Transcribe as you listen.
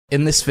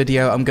In this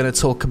video, I'm going to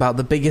talk about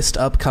the biggest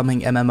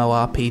upcoming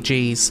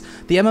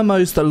MMORPGs, the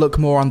MMOs that look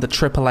more on the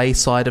AAA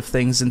side of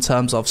things in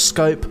terms of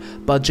scope,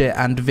 budget,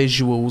 and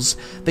visuals.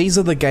 These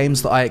are the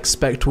games that I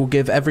expect will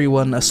give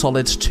everyone a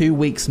solid 2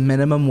 weeks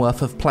minimum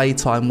worth of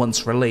playtime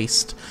once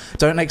released.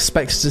 Don't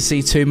expect to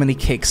see too many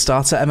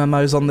Kickstarter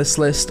MMOs on this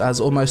list, as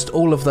almost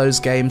all of those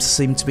games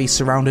seem to be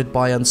surrounded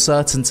by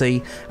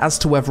uncertainty as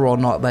to whether or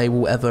not they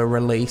will ever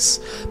release.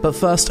 But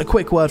first, a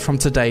quick word from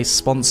today's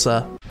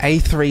sponsor.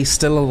 A3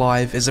 Still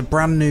Alive is a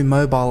brand new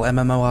mobile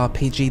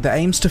MMORPG that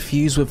aims to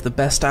fuse with the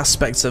best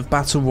aspects of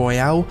Battle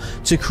Royale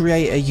to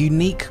create a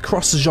unique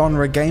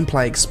cross-genre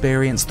gameplay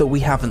experience that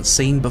we haven't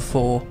seen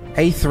before.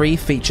 A3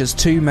 features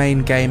two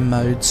main game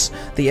modes,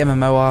 the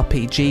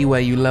MMORPG where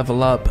you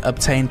level up,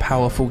 obtain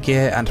powerful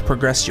gear and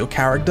progress your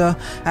character,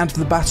 and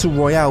the Battle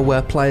Royale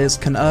where players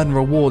can earn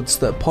rewards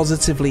that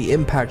positively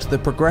impact the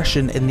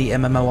progression in the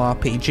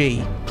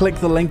MMORPG. Click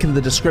the link in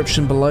the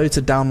description below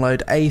to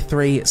download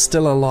A3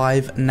 Still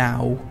Alive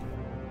now.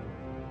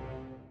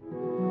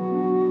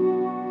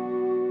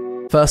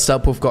 First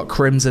up, we've got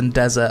Crimson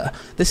Desert.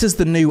 This is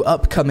the new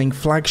upcoming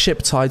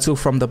flagship title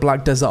from the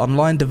Black Desert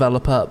Online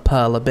developer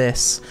Pearl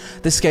Abyss.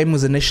 This game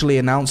was initially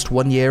announced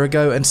 1 year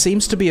ago and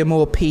seems to be a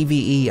more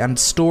PvE and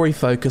story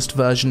focused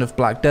version of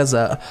Black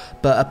Desert,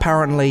 but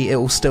apparently it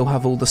will still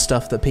have all the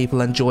stuff that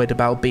people enjoyed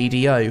about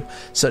BDO,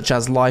 such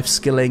as life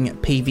skilling,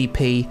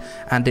 PvP,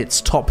 and its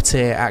top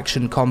tier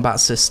action combat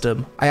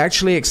system. I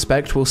actually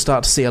expect we'll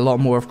start to see a lot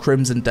more of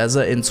Crimson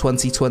Desert in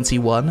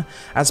 2021,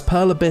 as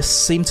Pearl Abyss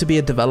seem to be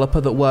a developer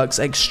that works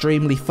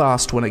extremely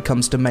fast when it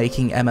comes to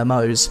making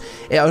MMOs.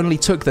 It only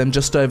took them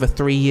just over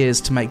 3 years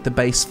to make the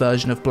base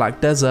version of Black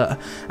Desert,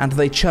 and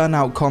they churn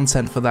out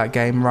content for that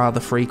game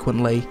rather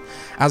frequently.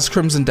 As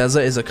Crimson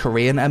Desert is a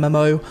Korean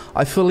MMO,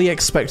 I fully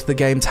expect the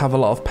game to have a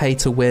lot of pay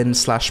to win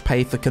 /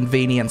 pay for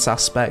convenience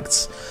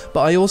aspects, but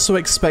I also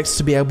expect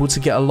to be able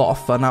to get a lot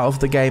of fun out of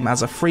the game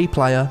as a free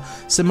player,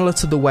 similar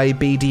to the way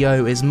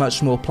BDO is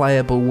much more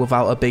playable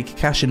without a big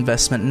cash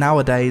investment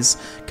nowadays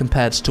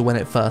compared to when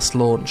it first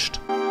launched.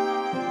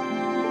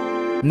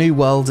 New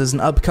World is an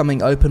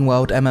upcoming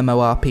open-world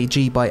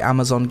MMORPG by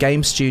Amazon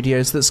Game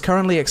Studios that's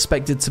currently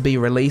expected to be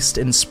released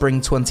in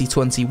spring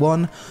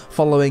 2021,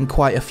 following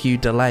quite a few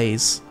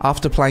delays.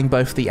 After playing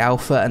both the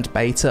alpha and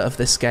beta of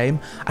this game,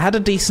 I had a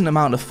decent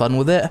amount of fun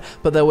with it,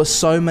 but there were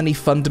so many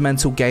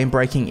fundamental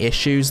game-breaking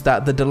issues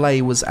that the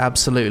delay was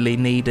absolutely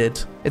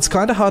needed. It's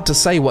kinda hard to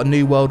say what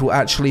New World will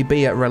actually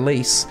be at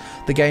release.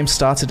 The game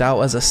started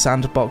out as a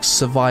sandbox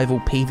survival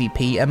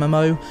PvP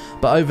MMO,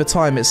 but over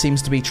time it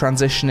seems to be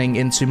transitioning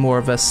into more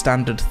of a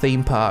standard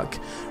theme park.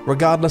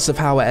 Regardless of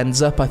how it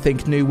ends up, I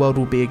think New World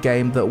will be a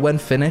game that, when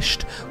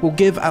finished, will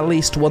give at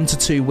least 1 to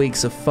 2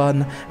 weeks of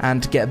fun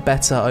and get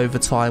better over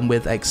time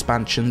with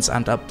expansions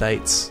and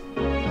updates.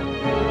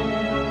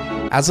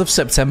 As of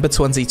September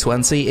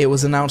 2020, it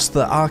was announced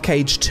that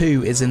Archeage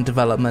 2 is in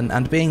development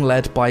and being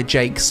led by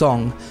Jake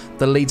Song,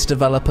 the lead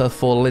developer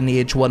for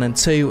Lineage 1 and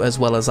 2 as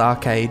well as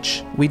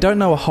Archeage. We don't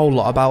know a whole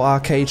lot about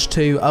Archeage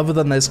 2 other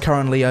than there's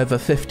currently over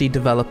 50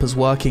 developers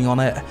working on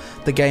it.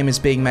 The game is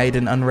being made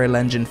in Unreal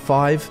Engine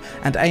 5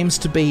 and aims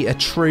to be a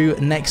true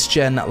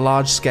next-gen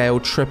large-scale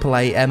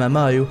AAA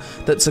MMO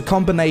that's a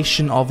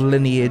combination of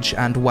Lineage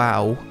and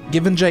WoW.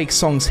 Given Jake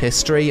Song's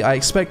history, I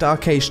expect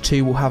Archeage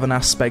 2 will have an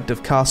aspect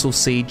of castle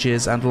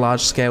sieges and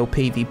large-scale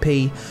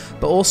PvP,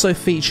 but also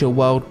feature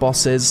world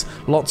bosses,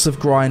 lots of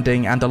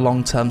grinding, and a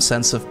long-term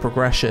sense of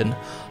progression.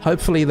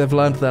 Hopefully they've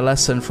learned their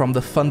lesson from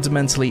the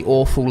fundamentally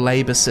awful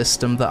labour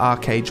system that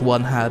Archeage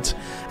 1 had.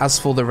 As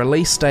for the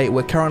release date,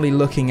 we're currently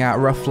looking at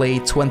roughly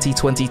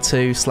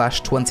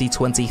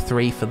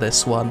 2022/2023 for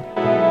this one.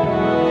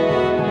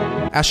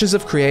 Ashes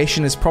of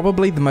Creation is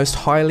probably the most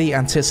highly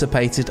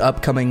anticipated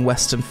upcoming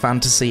Western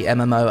fantasy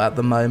MMO at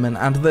the moment,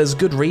 and there's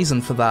good reason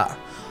for that.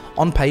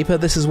 On paper,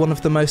 this is one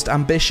of the most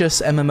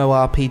ambitious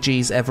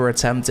MMORPGs ever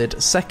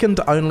attempted, second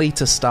only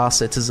to Star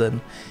Citizen.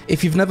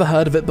 If you've never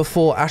heard of it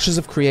before, Ashes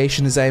of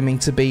Creation is aiming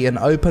to be an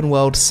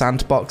open-world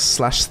sandbox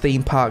 /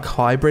 theme park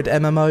hybrid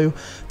MMO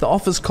that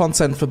offers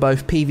content for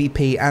both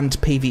PvP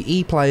and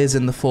PvE players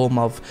in the form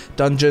of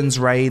dungeons,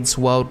 raids,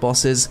 world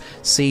bosses,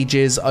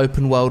 sieges,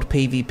 open-world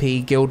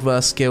PvP, guild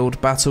vs guild,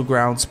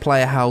 battlegrounds,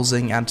 player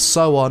housing, and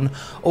so on,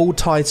 all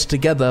tied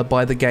together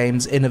by the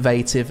game's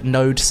innovative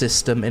node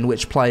system in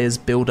which players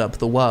build up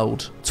the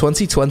world.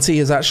 2020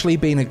 has actually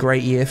been a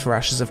great year for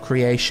Ashes of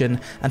Creation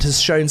and has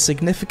shown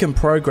significant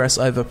progress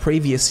over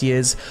previous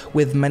years,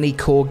 with many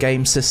core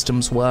game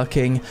systems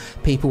working,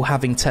 people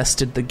having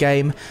tested the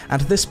game, and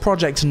this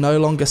project no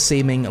longer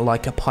seeming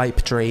like a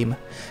pipe dream.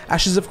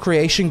 Ashes of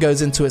Creation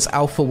goes into its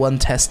Alpha 1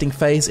 testing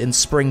phase in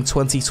spring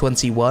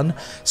 2021,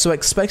 so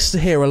expect to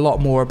hear a lot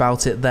more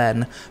about it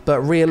then,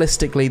 but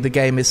realistically the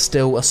game is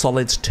still a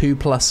solid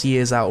 2+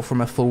 years out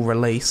from a full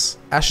release.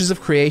 Ashes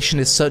of Creation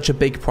is such a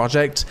big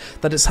project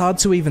that it's hard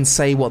to even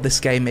say what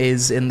this game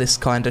is in this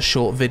kinda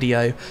short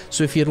video,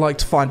 so if you'd like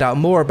to find out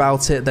more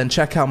about it, then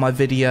check out my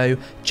video,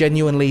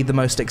 Genuinely the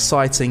Most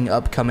Exciting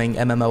Upcoming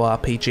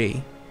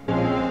MMORPG.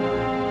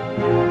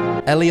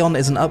 Elion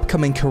is an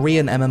upcoming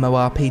Korean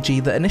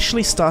MMORPG that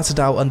initially started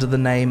out under the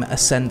name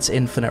Ascent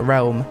Infinite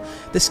Realm.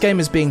 This game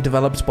is being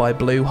developed by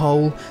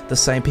Bluehole, the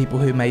same people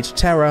who made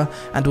Terra,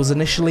 and was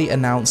initially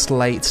announced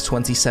late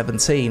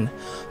 2017.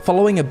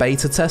 Following a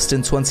beta test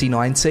in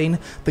 2019,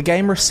 the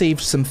game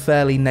received some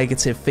fairly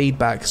negative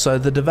feedback, so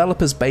the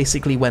developers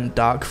basically went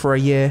dark for a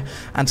year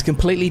and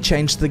completely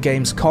changed the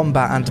game's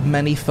combat and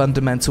many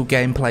fundamental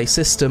gameplay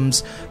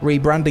systems,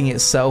 rebranding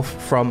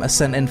itself from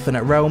Ascent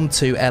Infinite Realm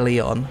to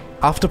Elion.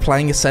 After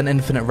playing Ascent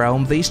Infinite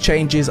Realm, these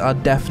changes are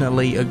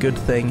definitely a good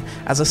thing,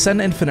 as Ascent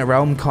Infinite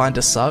Realm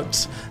kinda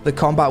sucked. The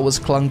combat was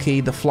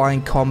clunky, the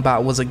flying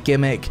combat was a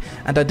gimmick,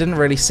 and I didn't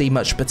really see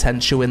much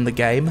potential in the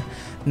game.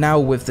 Now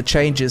with the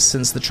changes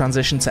since the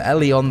transition to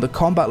Elion, the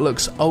combat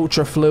looks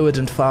ultra fluid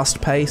and fast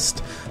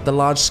paced, the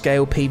large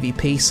scale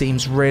PvP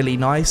seems really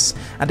nice,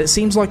 and it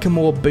seems like a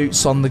more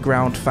boots on the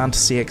ground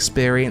fantasy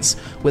experience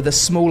with a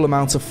small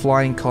amount of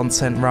flying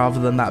content rather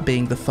than that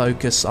being the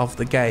focus of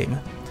the game.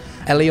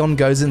 Elion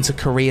goes into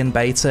Korean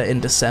beta in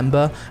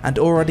December and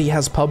already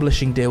has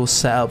publishing deals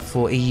set up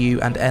for EU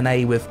and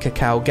NA with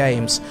Kakao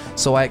Games,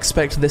 so I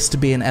expect this to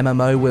be an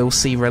MMO we'll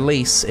see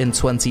release in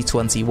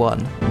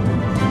 2021.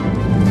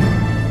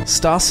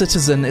 Star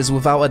Citizen is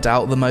without a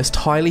doubt the most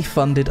highly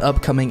funded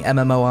upcoming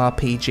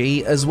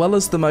MMORPG, as well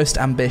as the most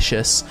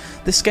ambitious.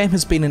 This game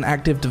has been in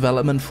active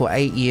development for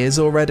 8 years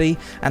already,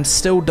 and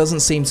still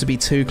doesn't seem to be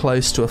too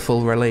close to a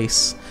full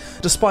release.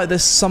 Despite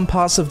this, some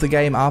parts of the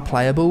game are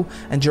playable,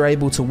 and you're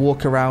able to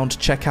walk around,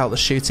 check out the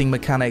shooting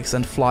mechanics,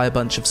 and fly a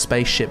bunch of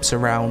spaceships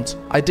around.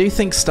 I do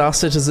think Star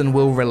Citizen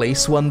will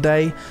release one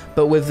day,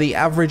 but with the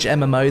average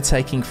MMO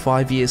taking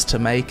 5 years to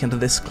make, and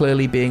this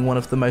clearly being one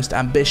of the most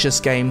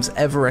ambitious games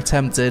ever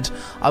attempted,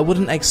 I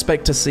wouldn't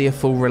expect to see a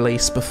full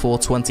release before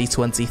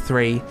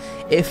 2023.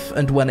 If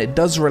and when it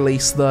does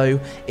release though,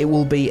 it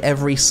will be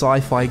every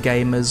sci-fi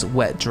gamer's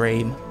wet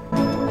dream.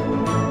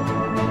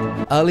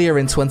 Earlier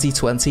in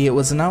 2020, it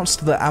was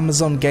announced that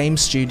Amazon Game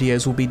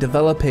Studios will be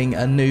developing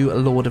a new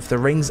Lord of the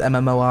Rings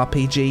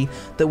MMORPG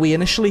that we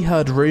initially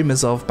heard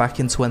rumours of back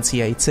in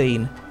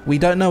 2018. We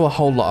don't know a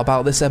whole lot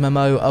about this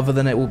MMO other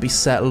than it will be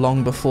set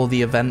long before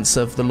the events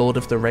of The Lord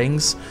of the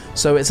Rings,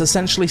 so it's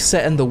essentially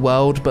set in the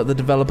world, but the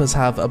developers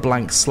have a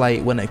blank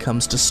slate when it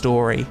comes to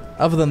story.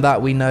 Other than that,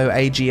 we know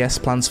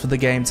AGS plans for the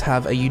game to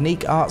have a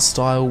unique art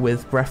style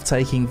with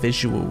breathtaking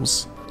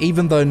visuals.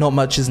 Even though not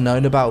much is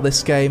known about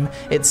this game,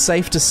 it's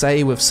safe to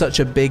say with such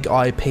a big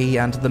IP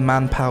and the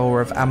manpower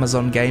of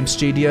Amazon Game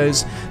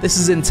Studios, this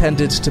is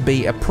intended to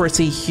be a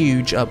pretty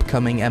huge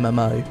upcoming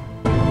MMO.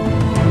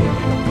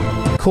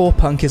 Core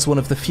Punk is one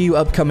of the few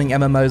upcoming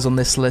MMOs on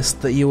this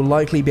list that you will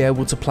likely be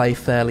able to play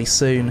fairly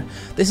soon.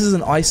 This is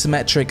an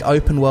isometric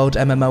open world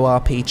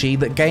MMORPG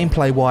that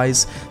gameplay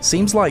wise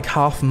seems like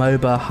half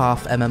MOBA,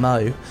 half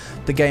MMO.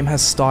 The game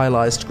has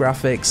stylized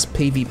graphics,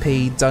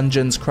 PvP,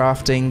 dungeons,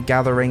 crafting,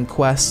 gathering,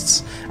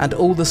 quests, and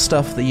all the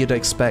stuff that you'd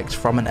expect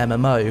from an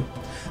MMO.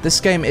 This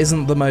game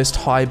isn't the most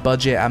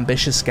high-budget,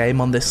 ambitious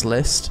game on this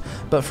list,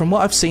 but from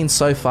what I've seen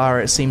so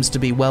far it seems to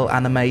be well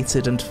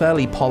animated and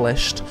fairly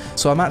polished,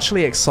 so I'm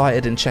actually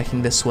excited in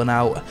checking this one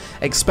out.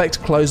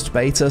 Expect closed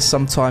beta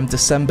sometime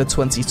December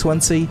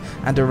 2020,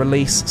 and a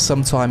release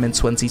sometime in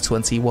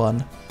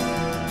 2021.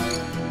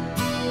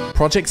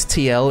 Project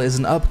TL is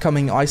an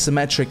upcoming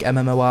isometric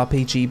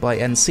MMORPG by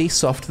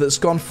NCSoft that's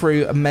gone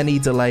through many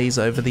delays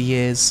over the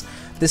years.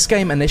 This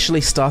game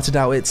initially started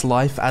out its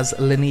life as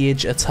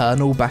Lineage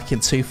Eternal back in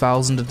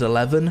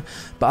 2011,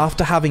 but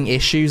after having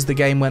issues, the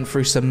game went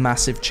through some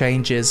massive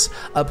changes,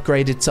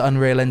 upgraded to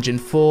Unreal Engine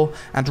 4,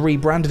 and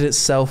rebranded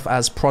itself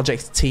as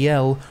Project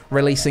TL,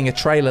 releasing a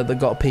trailer that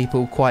got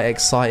people quite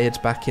excited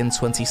back in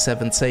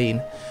 2017.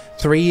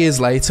 3 years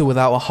later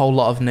without a whole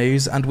lot of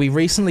news, and we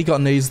recently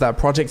got news that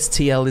Project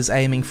TL is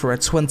aiming for a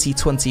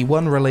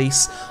 2021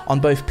 release on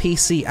both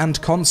PC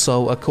and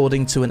console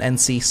according to an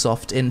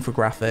NCSoft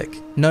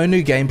infographic. No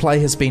new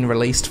gameplay has been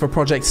released for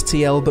Project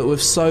TL, but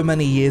with so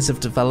many years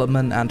of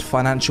development and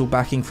financial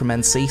backing from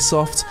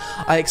NCSoft,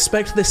 I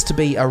expect this to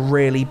be a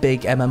really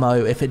big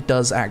MMO if it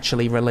does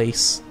actually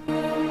release.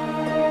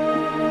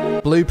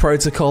 Blue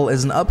Protocol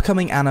is an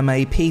upcoming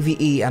anime,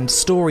 PvE and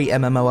story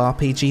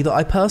MMORPG that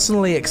I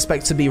personally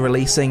expect to be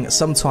releasing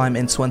sometime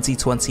in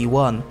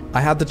 2021. I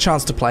had the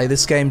chance to play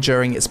this game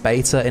during its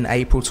beta in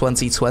April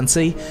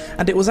 2020,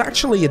 and it was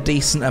actually a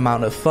decent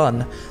amount of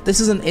fun.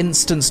 This is an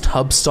instanced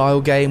hub style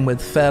game with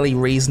fairly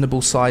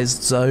reasonable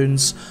sized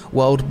zones,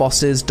 world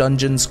bosses,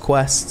 dungeons,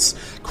 quests,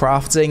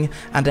 crafting,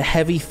 and a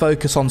heavy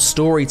focus on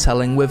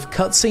storytelling with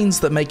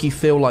cutscenes that make you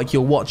feel like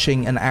you're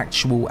watching an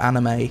actual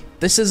anime.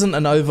 This isn't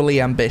an overly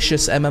ambitious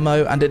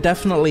MMO, and it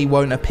definitely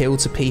won't appeal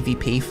to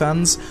PvP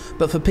fans,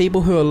 but for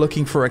people who are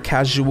looking for a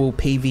casual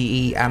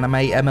PvE anime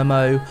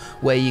MMO,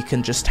 where you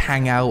can just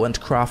hang out and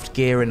craft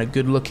gear in a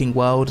good looking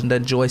world and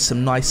enjoy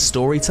some nice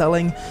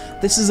storytelling,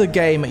 this is a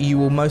game you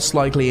will most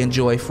likely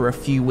enjoy for a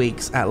few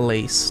weeks at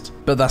least.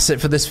 But that's it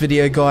for this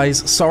video, guys.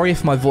 Sorry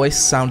if my voice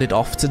sounded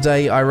off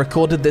today. I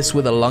recorded this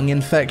with a lung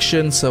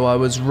infection, so I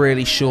was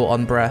really short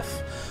on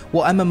breath.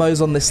 What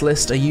MMOs on this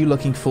list are you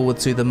looking forward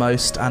to the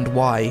most and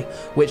why?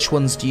 Which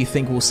ones do you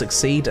think will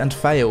succeed and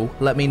fail?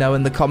 Let me know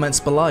in the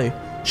comments below.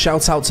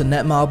 Shout out to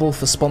Netmarble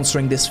for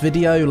sponsoring this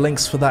video,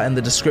 links for that in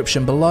the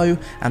description below,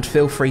 and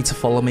feel free to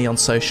follow me on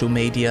social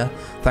media.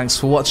 Thanks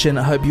for watching,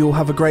 I hope you all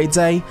have a great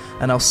day,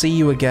 and I'll see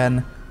you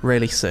again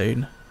really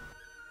soon.